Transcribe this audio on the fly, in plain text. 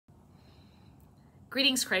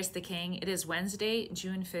Greetings, Christ the King. It is Wednesday,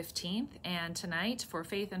 June 15th, and tonight for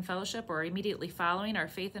Faith and Fellowship, or immediately following our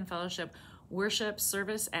Faith and Fellowship worship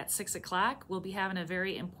service at 6 o'clock, we'll be having a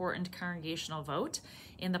very important congregational vote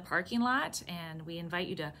in the parking lot, and we invite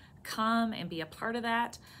you to come and be a part of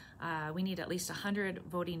that. We need at least 100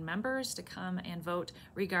 voting members to come and vote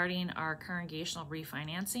regarding our congregational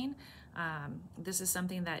refinancing. This is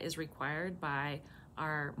something that is required by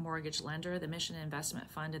our mortgage lender, the Mission Investment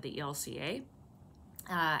Fund of the ELCA.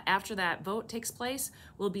 After that vote takes place,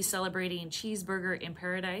 we'll be celebrating Cheeseburger in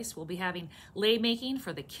Paradise. We'll be having lei making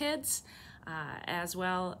for the kids. As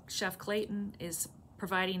well, Chef Clayton is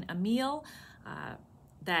providing a meal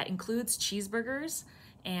that includes cheeseburgers,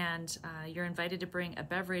 and you're invited to bring a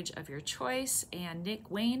beverage of your choice. And Nick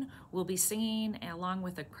Wayne will be singing along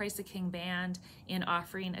with the Christ the King band in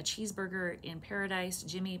offering a Cheeseburger in Paradise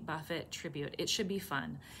Jimmy Buffett tribute. It should be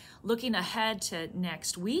fun. Looking ahead to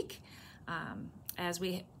next week, as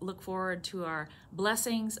we look forward to our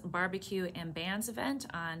Blessings, Barbecue, and Bands event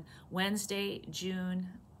on Wednesday, June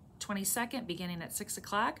 22nd, beginning at 6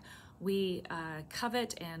 o'clock. We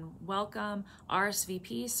covet and welcome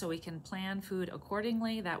RSVPs so we can plan food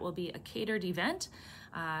accordingly. That will be a catered event,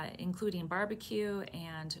 including barbecue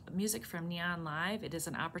and music from Neon Live. It is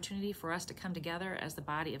an opportunity for us to come together as the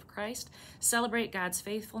body of Christ, celebrate God's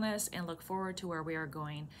faithfulness, and look forward to where we are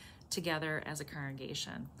going together as a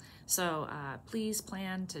congregation. So please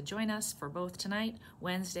plan to join us for both tonight,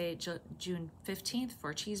 Wednesday, June 15th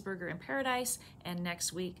for Cheeseburger in Paradise, and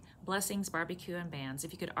next week, Blessings, Barbecue, and Bands.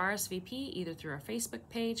 If you could RSVP either through our Facebook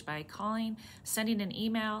page by calling, sending an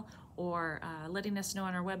email, or letting us know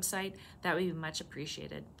on our website, that would be much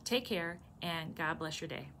appreciated. Take care, and God bless your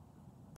day.